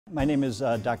My name is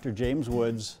Dr. James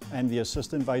Woods. I'm the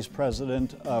Assistant Vice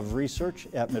President of Research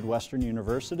at Midwestern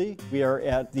University. We are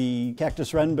at the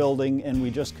Cactus Wren building and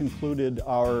we just concluded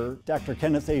our Dr.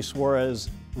 Kenneth Suarez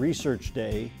Research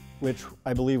Day, which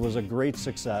I believe was a great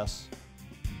success.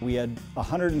 We had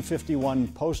 151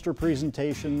 poster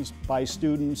presentations by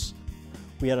students.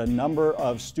 We had a number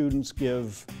of students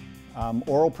give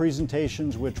oral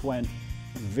presentations which went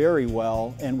very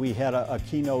well, and we had a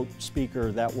keynote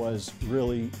speaker that was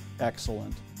really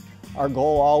excellent. Our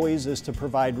goal always is to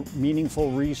provide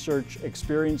meaningful research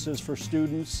experiences for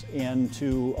students and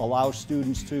to allow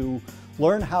students to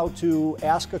learn how to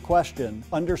ask a question,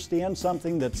 understand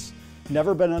something that's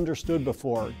never been understood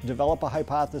before, develop a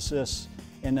hypothesis,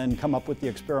 and then come up with the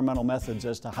experimental methods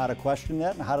as to how to question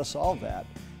that and how to solve that.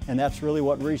 And that's really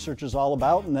what research is all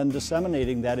about, and then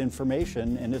disseminating that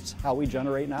information, and it's how we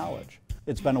generate knowledge.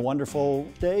 It's been a wonderful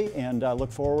day, and I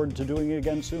look forward to doing it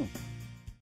again soon.